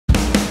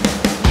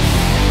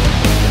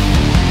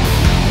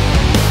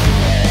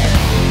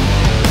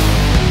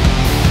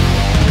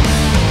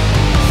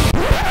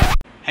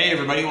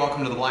everybody,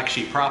 welcome to the Black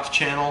Sheep Props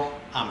channel.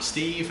 I'm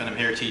Steve and I'm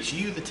here to teach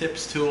you the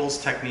tips, tools,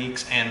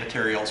 techniques, and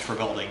materials for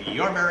building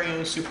your very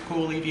own super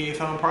cool EVA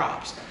foam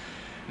props.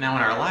 Now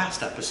in our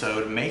last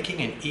episode,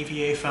 making an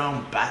EVA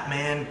foam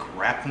Batman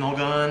grapnel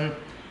gun,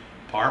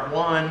 part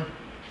 1,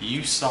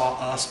 you saw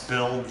us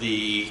build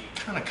the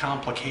kind of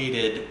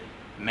complicated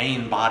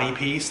main body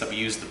piece that we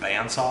used the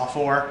bandsaw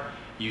for.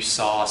 You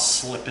saw us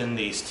slip in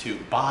these two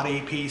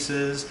body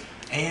pieces,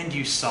 and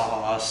you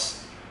saw us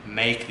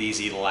make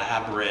these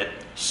elaborate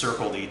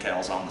circle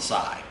details on the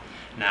side.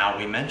 Now,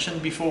 we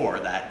mentioned before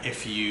that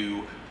if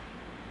you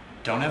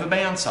don't have a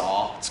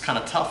bandsaw, it's kind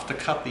of tough to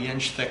cut the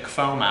inch-thick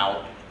foam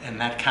out in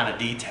that kind of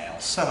detail.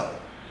 So,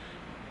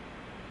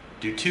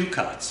 do 2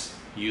 cuts.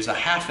 Use a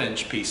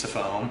 1/2-inch piece of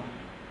foam,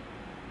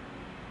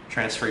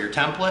 transfer your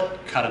template,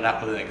 cut it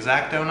out with an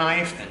X-Acto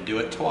knife, and do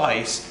it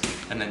twice,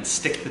 and then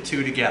stick the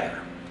 2 together.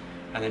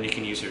 And then you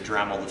can use your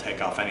Dremel to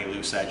take off any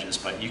loose edges,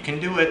 but you can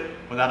do it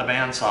without a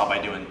bandsaw by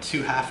doing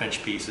 2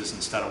 1/2-inch pieces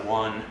instead of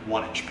 1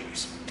 1-inch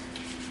piece.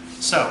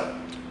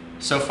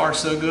 So far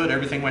so good,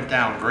 everything went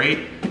down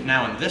great.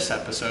 Now in this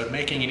episode,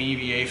 making an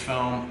EVA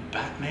foam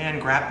Batman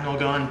grapnel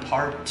gun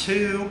part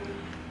 2.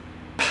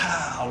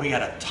 Pow, we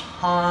got a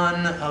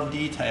ton of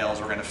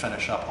details we're gonna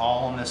finish up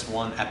all in this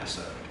one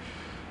episode.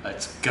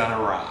 It's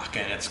gonna rock,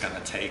 and it's gonna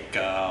take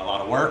a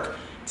lot of work.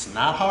 It's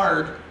not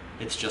hard,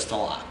 it's just a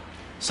lot.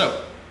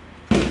 So,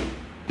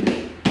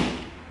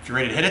 if you're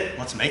ready to hit it,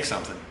 let's make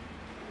something.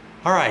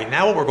 All right,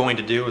 now what we're going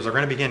to do is we're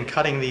going to begin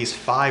cutting these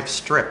 5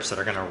 strips that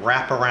are going to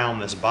wrap around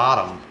this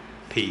bottom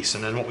piece.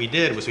 And then what we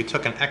did was we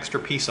took an extra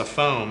piece of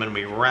foam and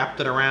we wrapped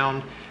it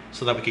around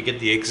so that we could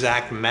get the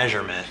exact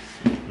measurement.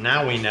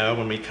 Now we know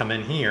when we come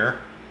in here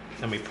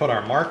and we put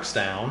our marks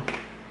down,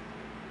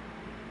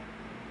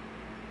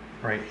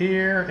 right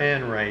here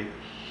and right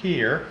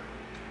here,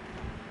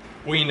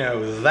 we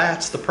know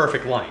that's the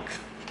perfect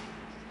length.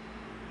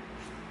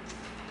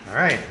 All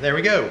right, there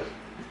we go.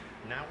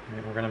 Now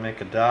we're going to make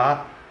a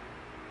dot.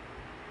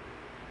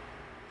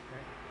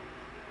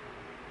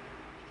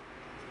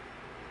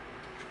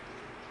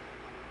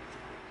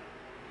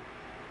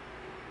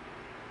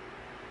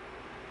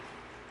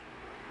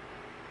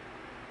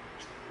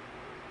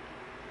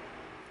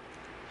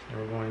 So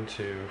we're going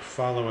to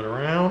follow it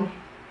around.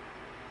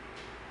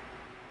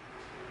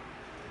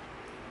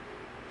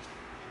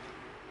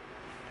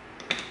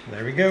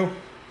 There we go.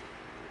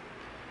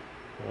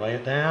 Lay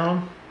it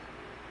down.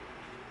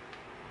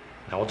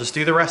 Now we'll just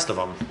do the rest of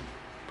them.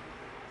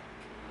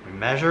 We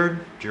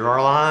measured, drew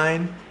our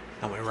line,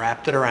 and we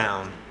wrapped it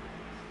around.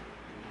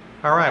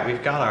 All right,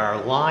 we've got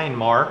our line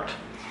marked.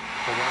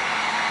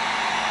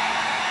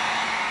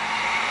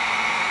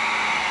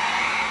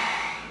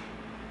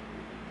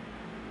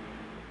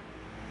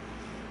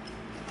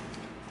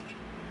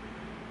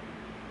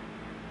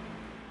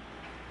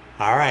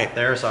 All right,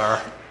 there's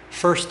our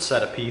first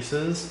set of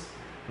pieces.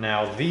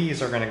 Now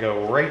these are going to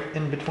go right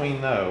in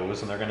between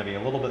those, and they're going to be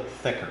a little bit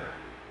thicker.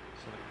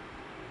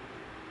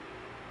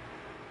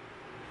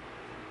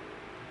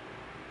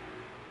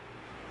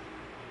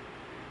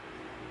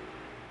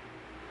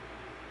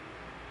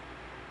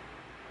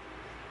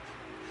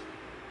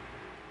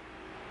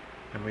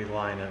 And we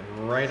line it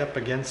right up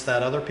against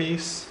that other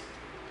piece.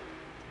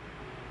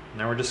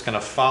 Now we're just going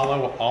to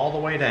follow all the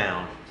way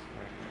down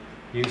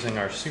using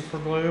our super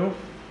glue,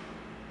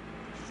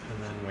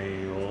 and then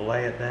we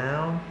lay it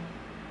down.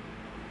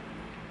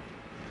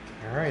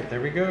 All right, there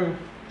we go.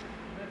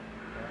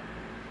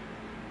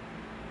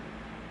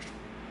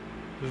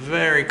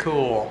 Very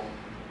cool.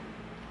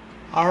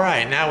 All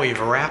right, now we've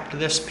wrapped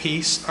this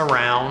piece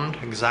around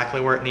exactly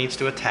where it needs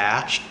to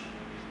attach,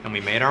 and we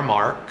made our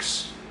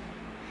marks.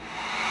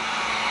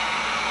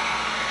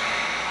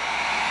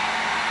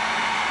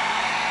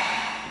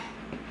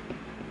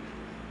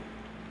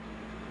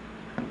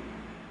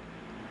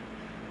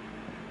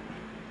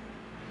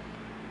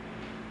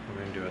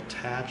 We're going to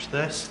attach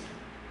this.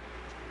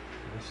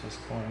 This is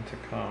going to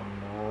come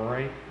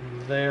right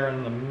there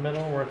in the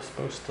middle where it's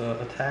supposed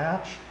to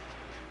attach.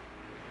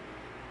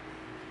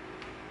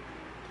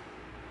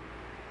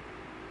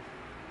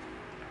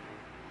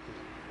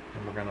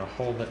 And we're going to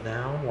hold it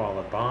down while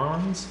it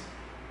bonds.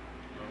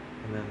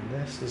 And then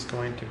this is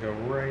going to go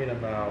right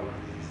about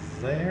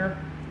there.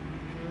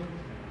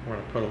 We're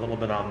going to put a little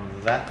bit on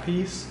that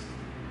piece.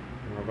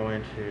 And we're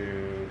going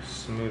to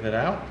smooth it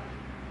out.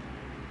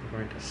 We're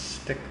going to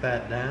stick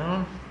that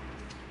down.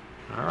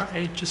 All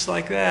right, just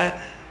like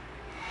that.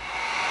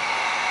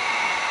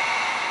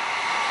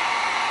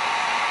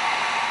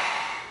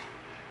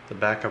 The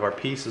back of our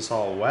piece is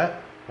all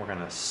wet. We're going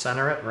to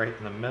center it right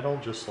in the middle,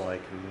 just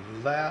like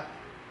that.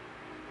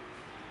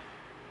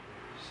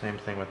 Same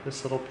thing with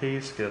this little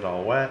piece, get it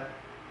all wet.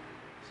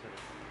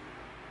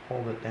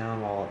 Hold it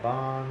down while it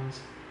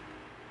bonds.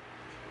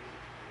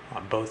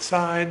 On both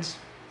sides.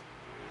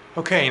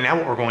 Okay, now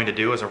what we're going to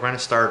do is we're going to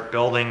start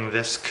building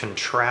this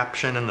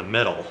contraption in the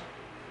middle,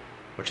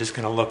 which is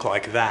going to look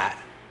like that.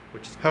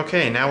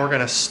 Okay, now we're going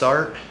to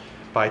start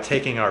by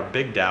taking our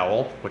big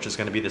dowel, which is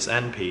going to be this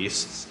end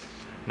piece.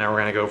 Now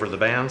we're going to go over to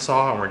the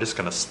bandsaw and we're just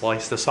going to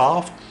slice this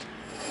off.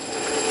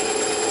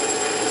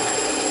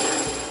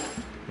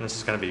 And this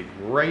is going to be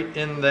right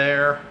in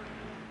there.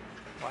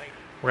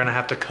 We're going to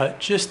have to cut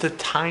just a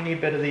tiny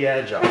bit of the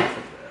edge off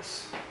of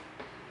this.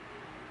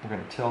 We're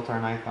going to tilt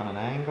our knife on an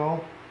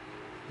angle.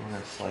 We're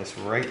going to slice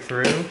right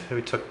through. So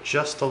we took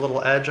just a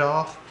little edge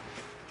off.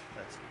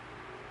 That's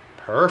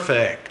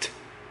perfect.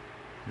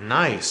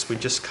 Nice. We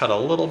just cut a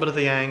little bit of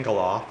the angle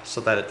off so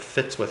that it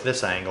fits with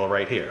this angle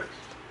right here.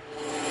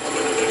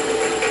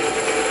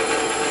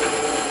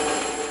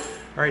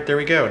 All right, there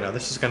we go. Now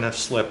this is going to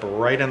slip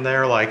right in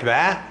there like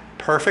that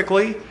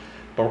perfectly,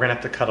 but we're going to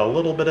have to cut a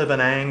little bit of an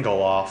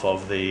angle off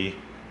of the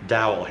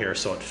dowel here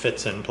so it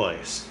fits in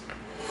place.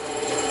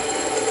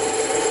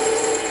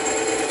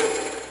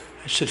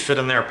 It should fit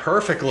in there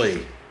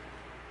perfectly.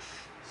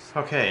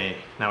 Okay,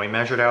 now we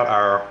measured out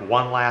our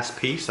one last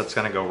piece that's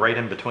going to go right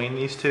in between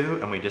these two,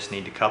 and we just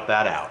need to cut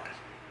that out.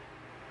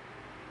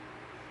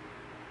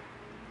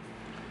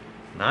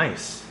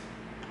 Nice.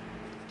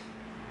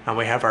 And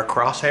we have our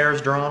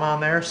crosshairs drawn on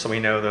there, so we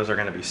know those are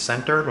going to be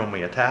centered when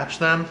we attach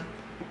them.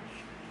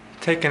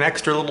 Take an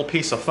extra little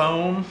piece of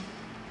foam,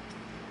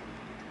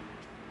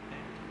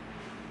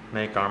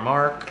 make our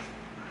mark.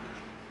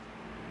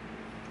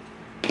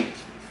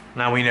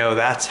 Now we know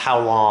that's how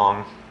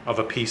long of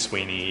a piece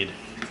we need.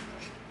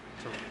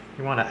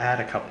 You want to add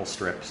a couple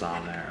strips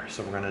on there,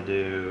 so we're going to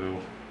do,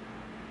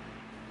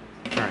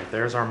 all right,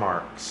 there's our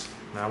marks.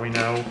 Now we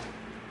know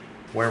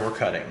where we're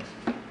cutting.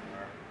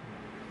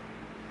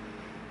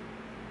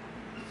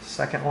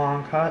 Second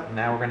long cut,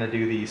 now we're going to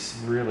do these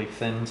really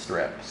thin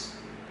strips.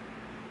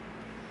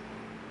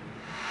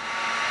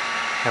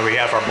 And we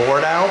have our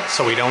board out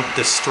so we don't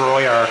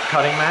destroy our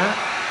cutting mat.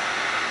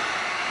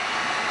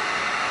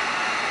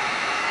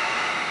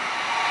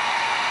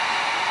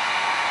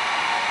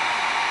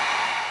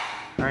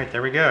 All right,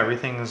 there we go.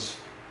 Everything's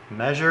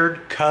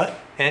measured, cut,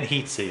 and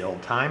heat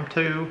sealed. Time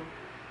to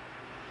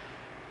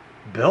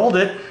build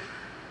it.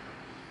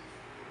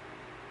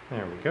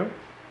 There we go.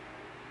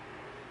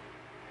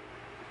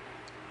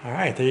 All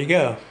right, there you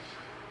go.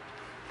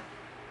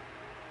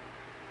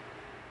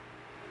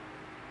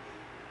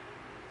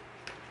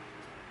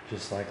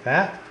 Just like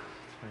that.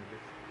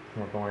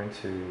 We're going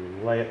to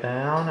lay it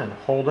down and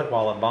hold it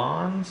while it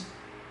bonds.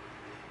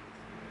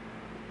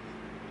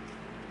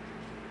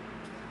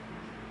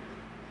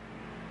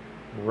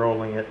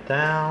 Rolling it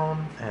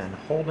down and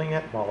holding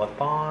it while it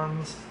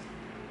bonds.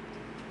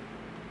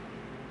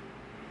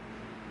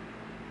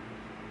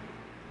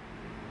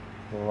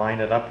 Line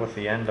it up with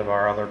the end of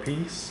our other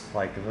piece,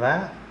 like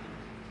that.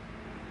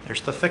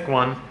 There's the thick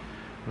one.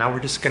 Now we're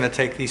just going to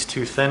take these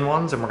two thin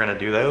ones and we're going to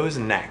do those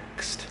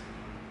next.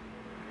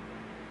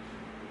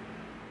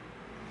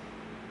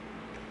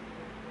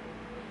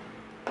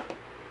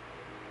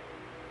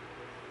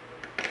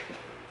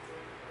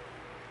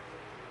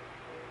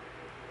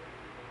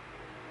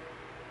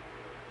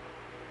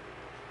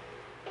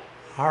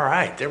 All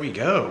right, there we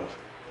go.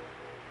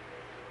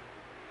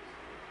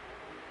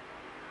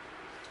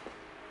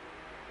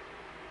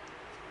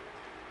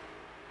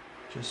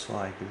 Just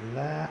like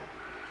that.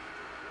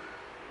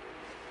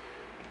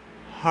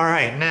 All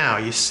right, now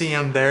you see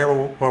them there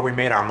where we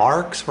made our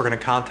marks. We're going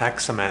to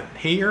contact cement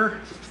here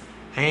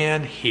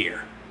and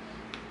here.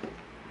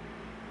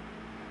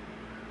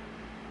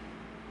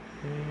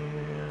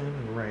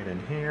 And right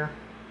in here.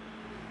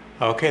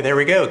 Okay, there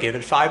we go. Give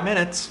it 5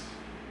 minutes.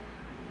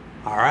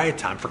 All right,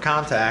 time for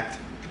contact.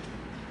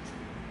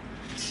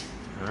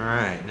 All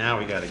right, now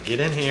we got to get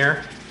in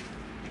here.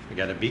 We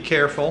got to be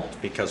careful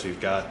because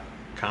we've got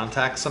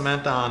contact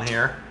cement on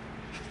here.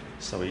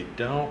 So we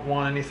don't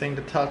want anything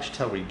to touch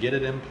till we get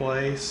it in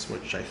place,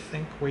 which I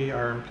think we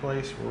are in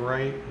place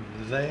right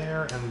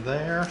there and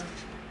there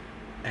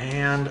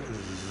and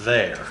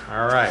there.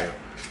 All right.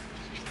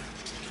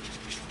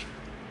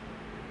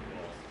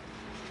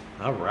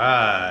 All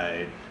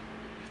right.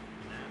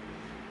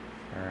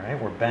 All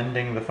right, we're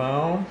bending the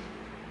foam.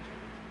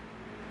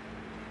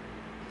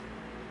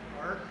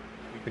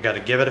 We got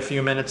to give it a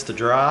few minutes to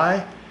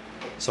dry.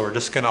 So we're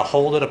just going to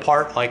hold it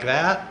apart like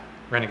that.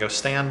 We're going to go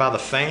stand by the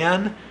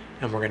fan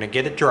and we're going to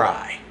get it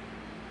dry.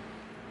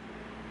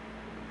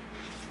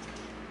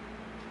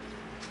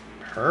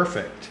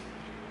 Perfect.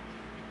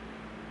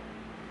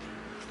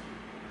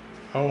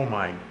 Oh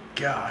my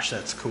gosh,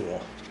 that's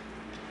cool.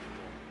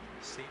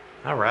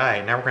 All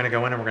right, now we're going to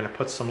go in and we're going to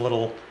put some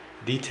little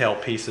detail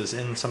pieces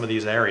in some of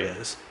these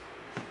areas.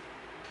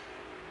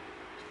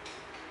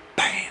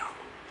 Bam!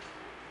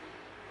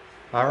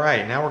 All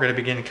right, now we're going to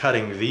begin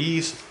cutting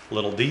these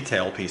little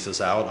detail pieces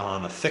out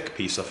on a thick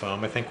piece of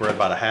foam. I think we're at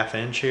about a 1/2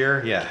 inch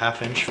here. Yeah,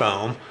 1/2 inch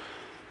foam.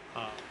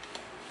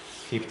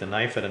 Keep the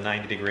knife at a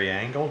 90-degree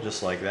angle,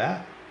 just like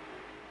that.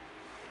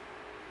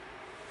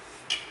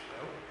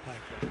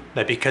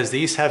 Now, because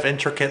these have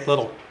intricate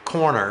little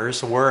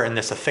corners, we're in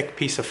this a thick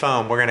piece of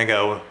foam. We're going to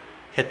go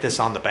hit this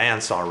on the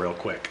bandsaw real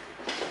quick.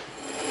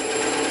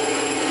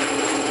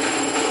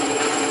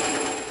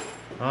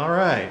 All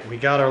right, we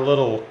got our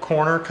little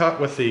corner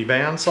cut with the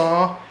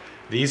bandsaw.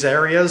 These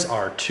areas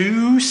are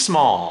too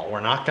small.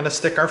 We're not going to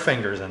stick our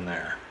fingers in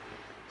there.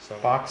 So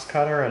box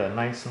cutter at a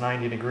nice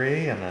 90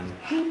 degree and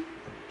then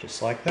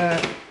Just like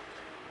that.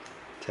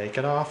 Take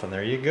it off and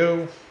there you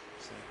go.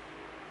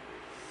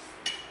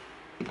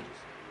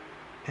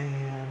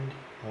 And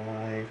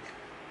like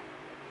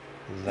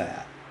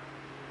that.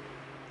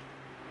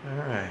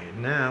 Alright,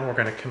 now we're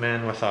going to come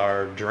in with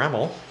our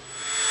Dremel.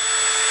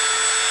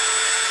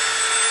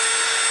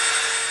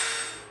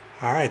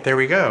 Alright, there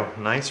we go.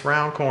 Nice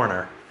round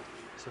corner.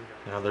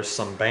 Now there's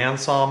some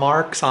bandsaw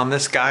marks on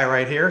this guy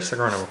right here, so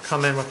we're going to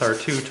come in with our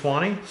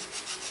 220.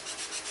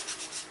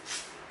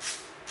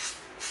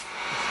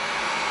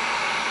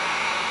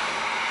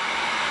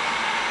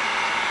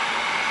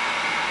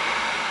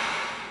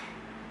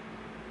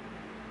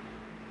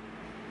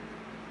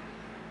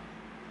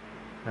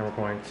 Now we're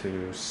going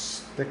to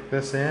stick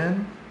this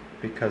in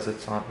because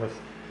it's on with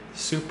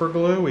super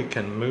glue. We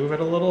can move it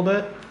a little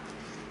bit.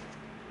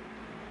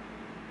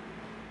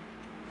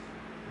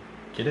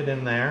 Get it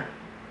in there,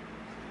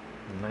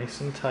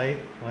 nice and tight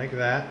like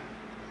that.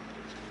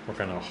 We're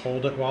going to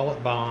hold it while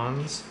it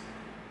bonds.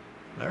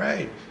 All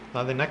right,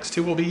 now the next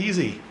two will be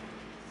easy.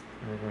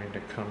 We're going to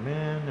come in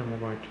and we're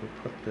going to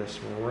put this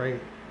right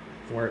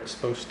where it's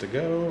supposed to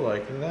go,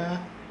 like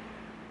that.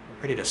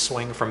 Ready to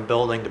swing from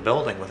building to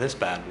building with this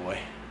bad boy.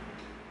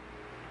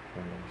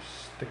 I'm going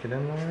to stick it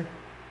in there.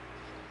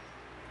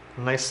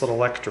 Nice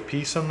little extra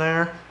piece in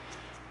there.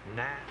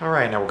 All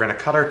right, now we're going to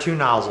cut our two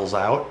nozzles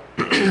out.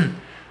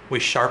 We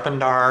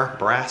sharpened our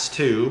brass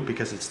tube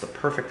because it's the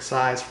perfect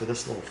size for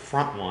this little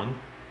front one.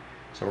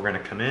 So we're going to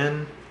come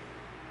in,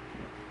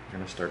 we're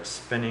going to start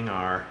spinning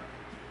our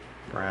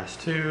brass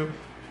tube.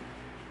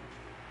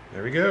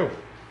 There we go.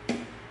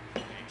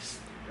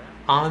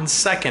 On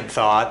second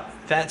thought,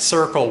 that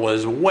circle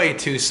was way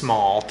too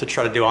small to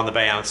try to do on the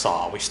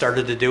bandsaw. We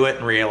started to do it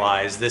and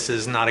realized this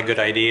is not a good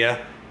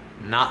idea,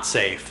 not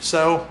safe.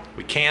 So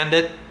we canned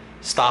it,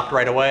 stopped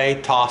right away,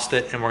 tossed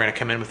it, and we're going to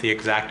come in with the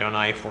X-Acto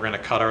knife. We're going to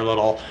cut our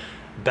little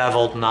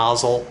beveled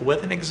nozzle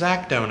with an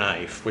X-Acto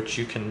knife, which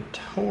you can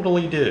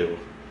totally do.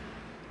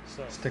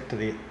 So stick to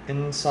the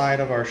inside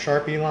of our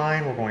Sharpie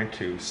line. We're going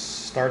to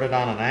start it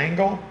on an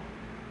angle,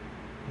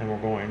 and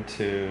we're going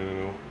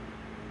to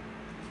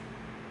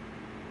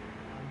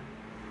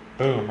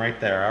boom, right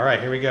there. All right,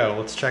 here we go.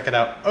 Let's check it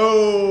out.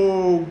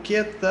 Oh,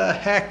 get the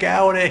heck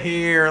out of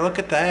here. Look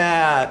at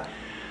that.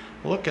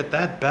 Look at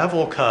that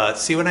bevel cut.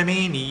 See what I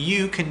mean?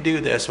 You can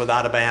do this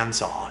without a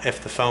bandsaw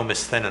if the foam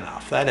is thin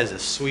enough. That is a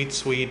sweet,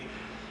 sweet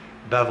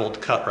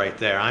beveled cut right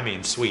there. I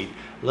mean sweet.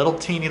 Little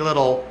teeny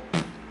little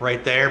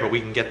right there, but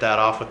we can get that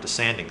off with the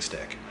sanding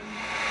stick.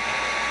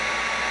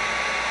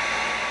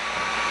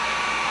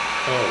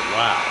 Oh,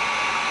 wow.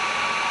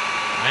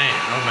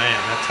 Man, oh man,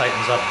 that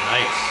tightens up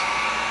nice.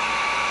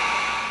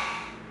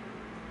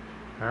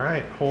 All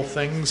right, whole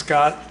thing's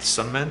got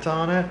cement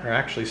on it, or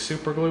actually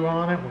super glue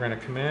on it. We're gonna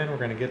come in, we're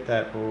gonna get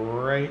that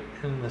right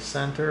in the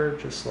center,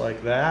 just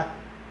like that.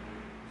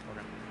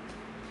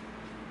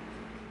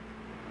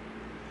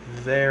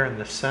 There in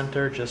the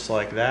center, just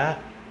like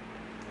that.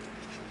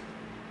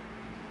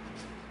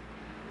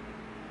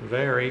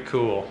 Very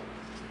cool.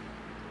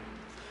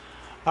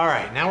 All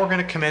right, now we're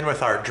gonna come in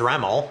with our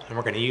Dremel, and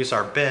we're gonna use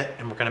our bit,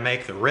 and we're gonna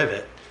make the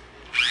rivet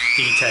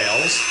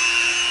details.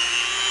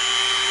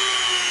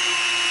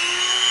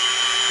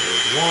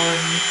 There's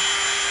one.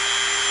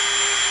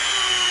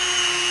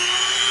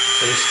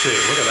 There's two.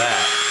 Look at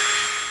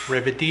that.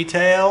 Rivet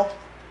detail.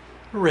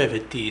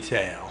 Rivet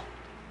detail.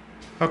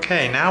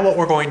 Okay, now what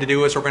we're going to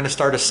do is we're going to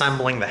start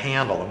assembling the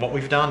handle. And what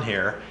we've done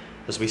here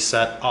is we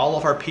set all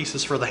of our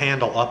pieces for the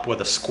handle up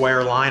with a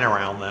square line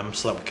around them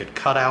so that we could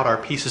cut out our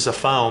pieces of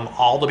foam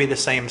all to be the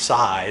same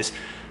size.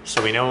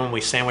 So we know when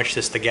we sandwich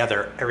this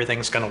together,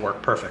 everything's going to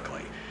work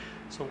perfectly.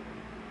 So,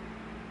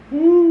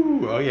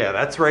 woo, oh yeah,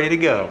 that's ready to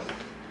go.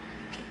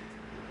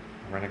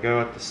 We're going to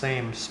go at the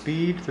same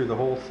speed through the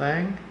whole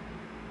thing,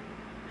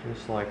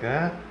 just like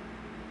that,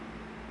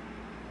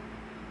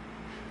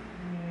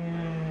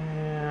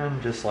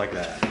 and just like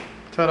that.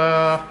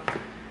 Ta-da!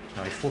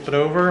 Now we flip it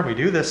over and we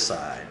do this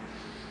side.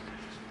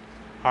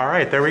 All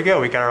right, there we go.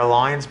 We got our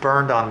lines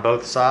burned on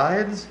both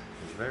sides.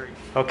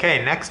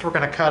 Okay, next we're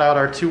going to cut out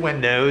our two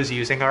windows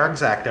using our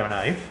X-Acto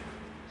knife.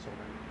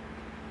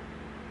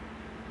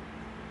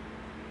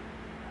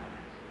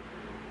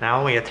 Now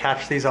when we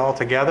attach these all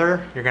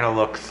together, you're going to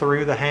look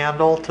through the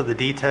handle to the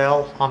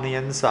detail on the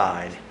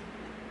inside.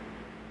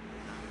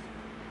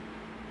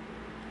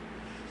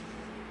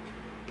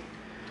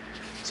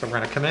 So we're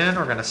going to come in,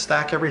 we're going to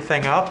stack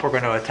everything up, we're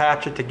going to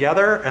attach it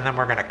together, and then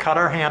we're going to cut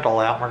our handle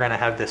out, and we're going to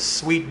have this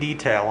sweet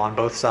detail on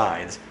both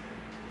sides.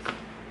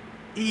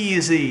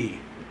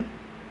 Easy.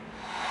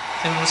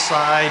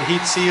 Inside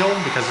heat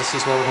sealed, because this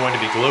is where we're going to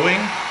be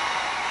gluing.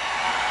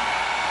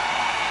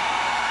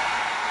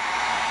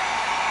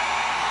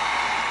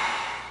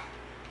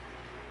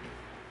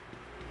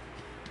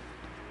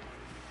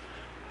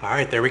 All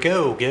right, there we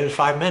go. Give it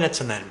 5 minutes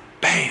and then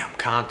bam,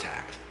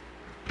 contact.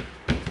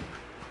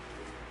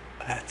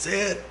 That's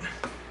it.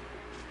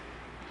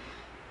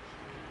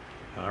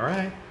 All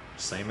right,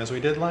 same as we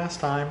did last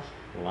time.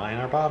 Line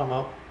our bottom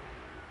up.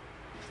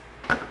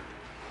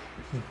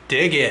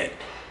 Dig it.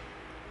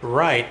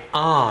 Right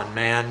on,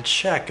 man.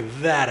 Check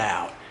that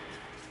out.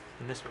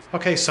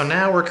 Okay, so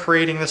now we're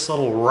creating this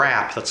little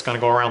wrap that's going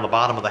to go around the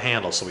bottom of the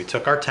handle. So we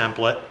took our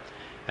template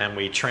and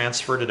we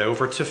transferred it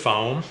over to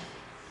foam.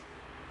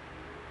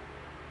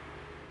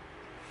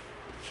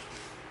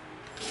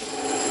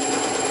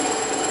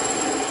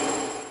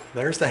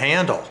 There's the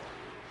handle.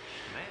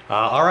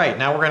 All right,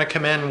 now we're going to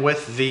come in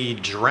with the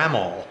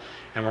Dremel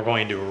and we're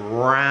going to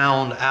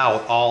round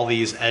out all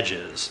these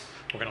edges.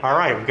 All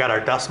right, we've got our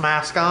dust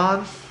mask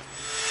on.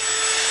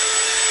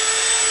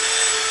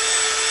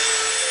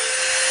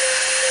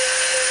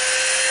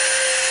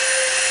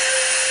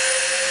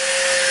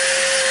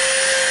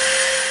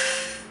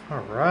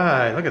 All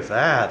right, look at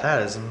that.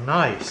 That is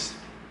nice.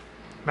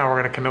 Now we're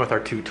going to come in with our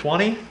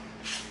 220.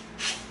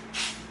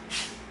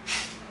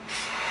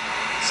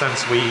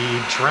 Since we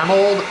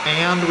dremeled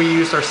and we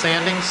used our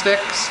sanding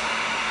sticks,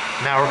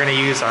 now we're going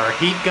to use our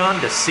heat gun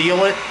to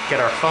seal it,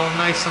 get our foam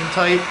nice and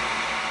tight.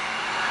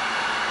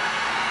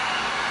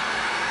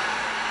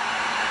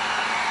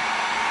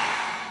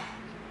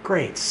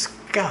 Great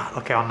Scott,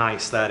 look how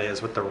nice that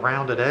is with the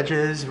rounded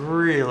edges,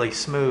 really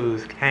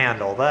smooth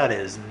handle. That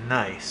is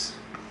nice.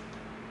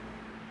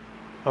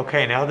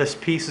 Okay, now this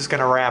piece is going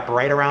to wrap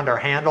right around our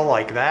handle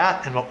like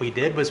that, and what we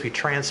did was we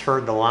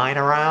transferred the line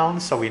around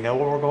so we know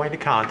where we're going to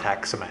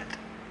contact cement.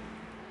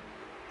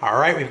 All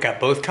right, we've got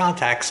both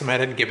contacts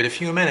cemented. Give it a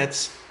few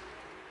minutes.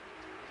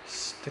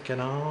 Stick it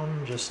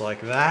on just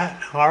like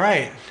that. All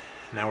right,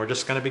 now we're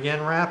just going to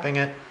begin wrapping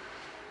it.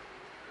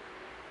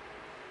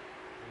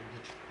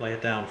 Lay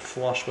it down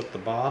flush with the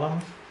bottom.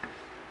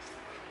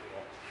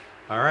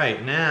 All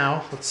right,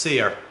 now let's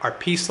see, our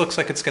piece looks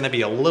like it's going to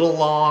be a little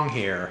long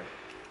here.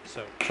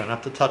 So try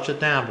not to touch it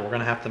down, but we're going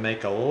to have to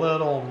make a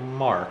little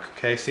mark.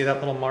 Okay, see that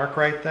little mark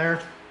right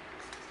there?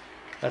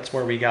 That's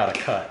where we got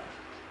to cut.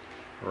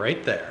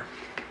 Right there.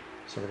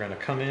 So we're going to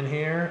come in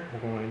here. We're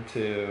going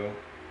to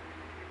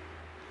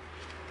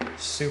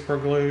super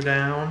glue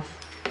down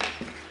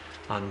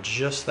on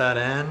just that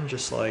end,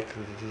 just like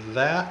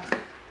that.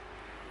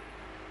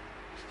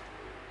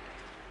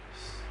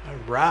 All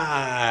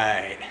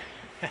right.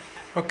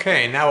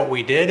 Okay, now what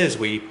we did is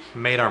we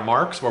made our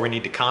marks where we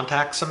need to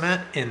contact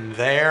cement in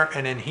there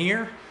and in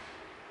here.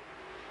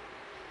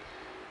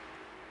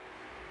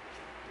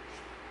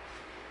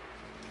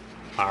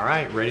 All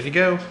right, ready to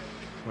go.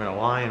 We're gonna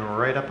line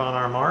right up on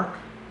our mark.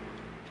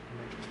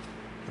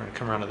 We're gonna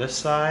come around to this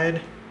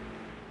side.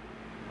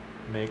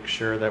 Make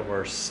sure that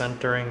we're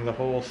centering the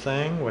whole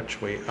thing,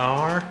 which we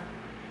are.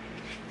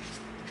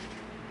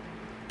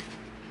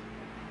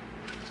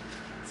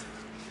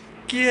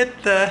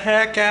 Get the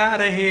heck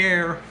out of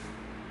here.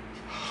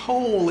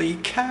 Holy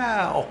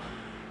cow.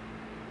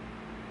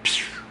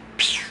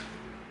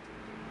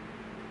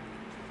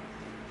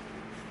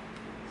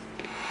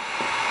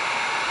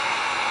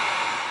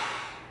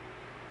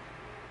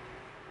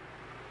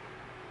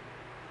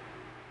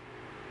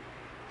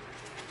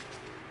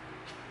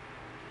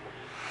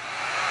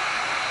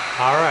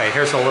 All right,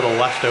 here's a little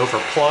leftover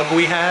plug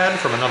we had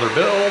from another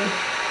build,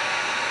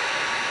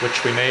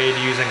 which we made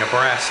using a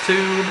brass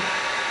tube.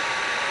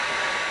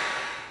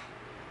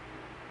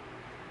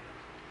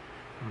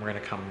 And we're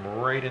going to come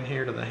right in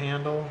here to the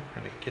handle.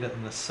 We're going to get it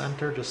in the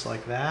center just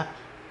like that.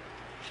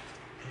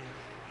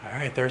 All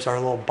right, there's our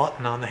little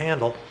button on the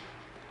handle.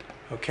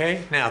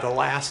 Okay, now the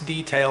last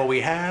detail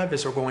we have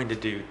is we're going to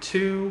do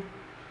 2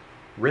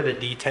 rivet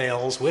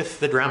details with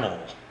the Dremel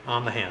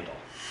on the handle.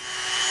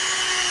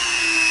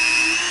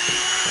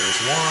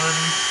 There's one,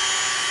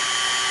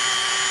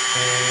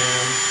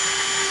 and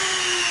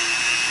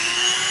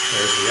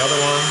there's the other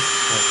one.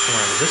 Let's come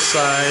around to this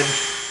side.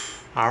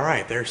 All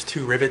right, there's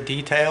 2 rivet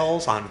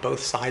details on both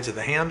sides of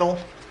the handle.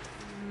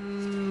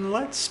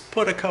 Let's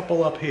put a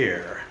couple up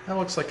here. That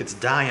looks like it's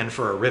dying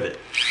for a rivet.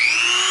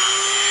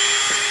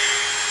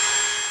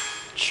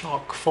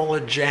 Chock full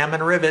of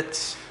jamming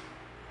rivets.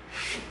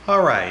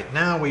 All right,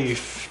 now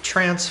we've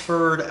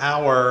transferred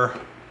our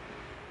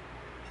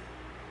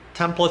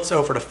templates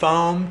over to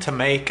foam to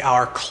make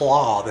our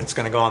claw that's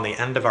going to go on the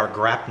end of our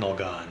grapnel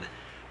gun.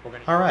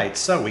 All right,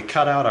 so we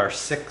cut out our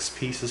 6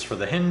 pieces for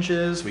the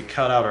hinges, we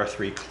cut out our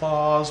 3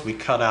 claws, we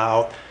cut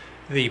out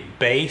the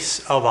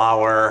base of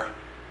our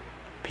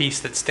piece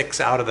that sticks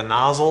out of the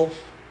nozzle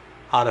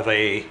out of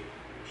a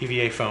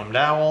EVA foam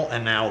dowel,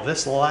 and now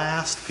this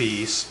last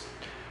piece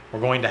we're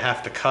going to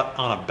have to cut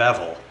on a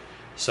bevel.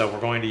 So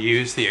we're going to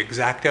use the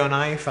X-Acto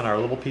knife and our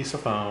little piece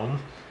of foam.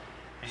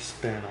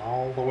 Spin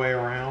all the way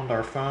around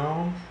our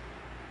foam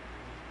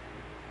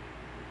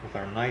with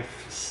our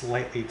knife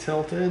slightly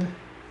tilted.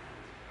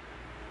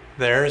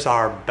 There's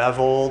our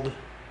beveled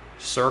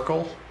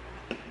circle.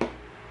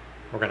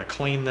 We're going to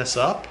clean this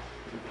up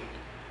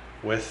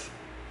with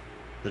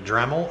the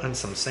Dremel and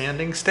some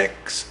sanding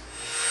sticks.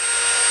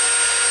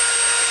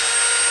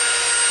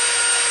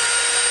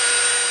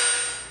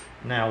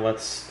 Now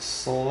let's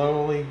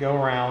slowly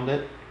go around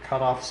it,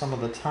 cut off some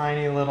of the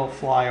tiny little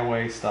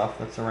flyaway stuff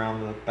that's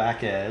around the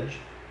back edge,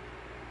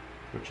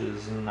 which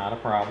is not a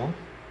problem. .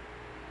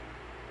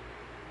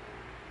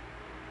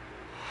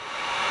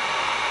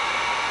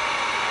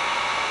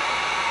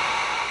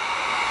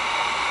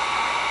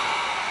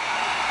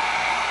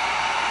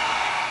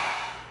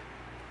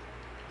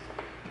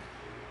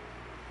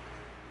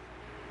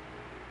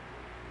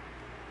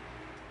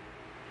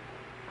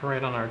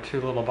 right on our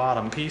two little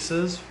bottom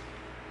pieces.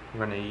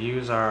 We're going to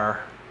use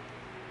our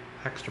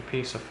extra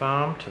piece of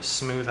foam to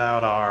smooth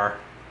out our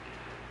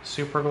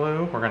super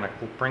glue. We're going to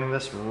bring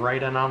this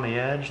right in on the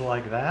edge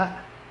like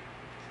that.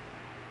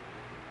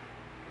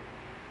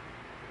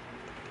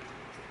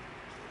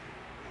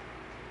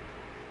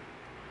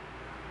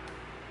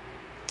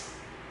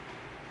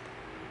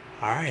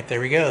 All right, there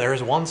we go.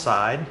 There's one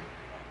side.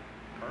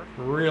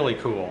 Really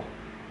cool.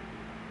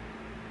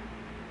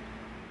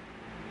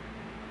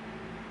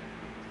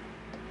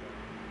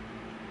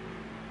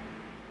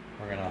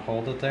 We're gonna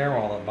hold it there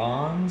while it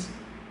bonds.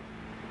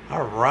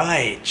 All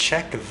right,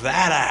 check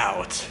that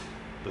out.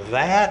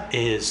 That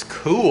is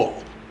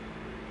cool.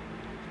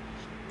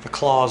 The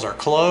claws are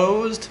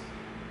closed,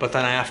 but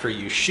then after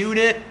you shoot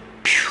it,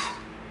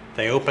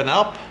 they open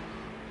up.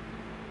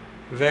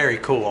 Very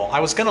cool. I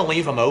was gonna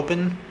leave them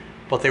open,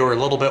 but they were a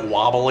little bit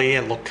wobbly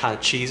and looked kind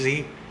of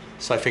cheesy.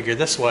 So I figured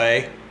this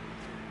way,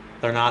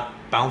 they're not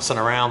bouncing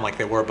around like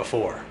they were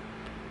before.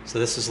 So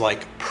this is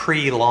like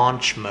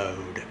pre-launch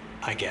mode,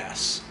 I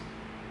guess.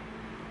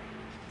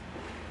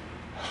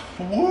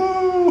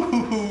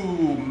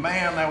 Woo!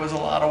 Man, that was a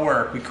lot of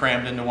work we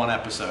crammed into one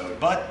episode,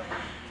 but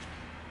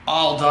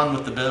all done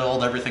with the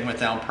build. Everything went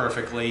down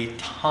perfectly.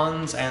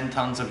 Tons and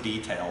tons of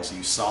details.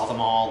 You saw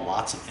them all.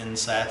 Lots of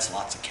insets,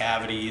 lots of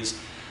cavities,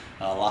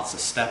 lots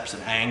of steps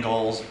and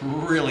angles.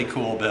 Really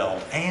cool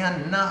build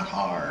and not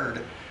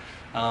hard.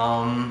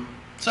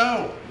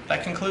 So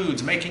that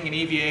concludes making an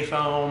EVA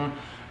foam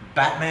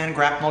Batman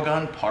grapnel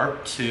gun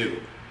part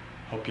 2.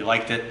 Hope you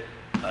liked it.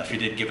 If you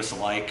did, give us a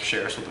like,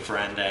 share us with a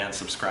friend, and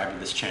subscribe to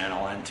this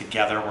channel. And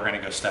together we're going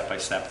to go step by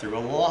step through a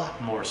lot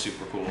more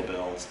super cool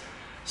builds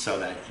so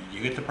that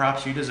you get the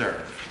props you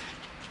deserve.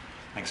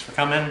 Thanks for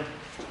coming.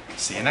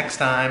 See you next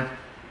time.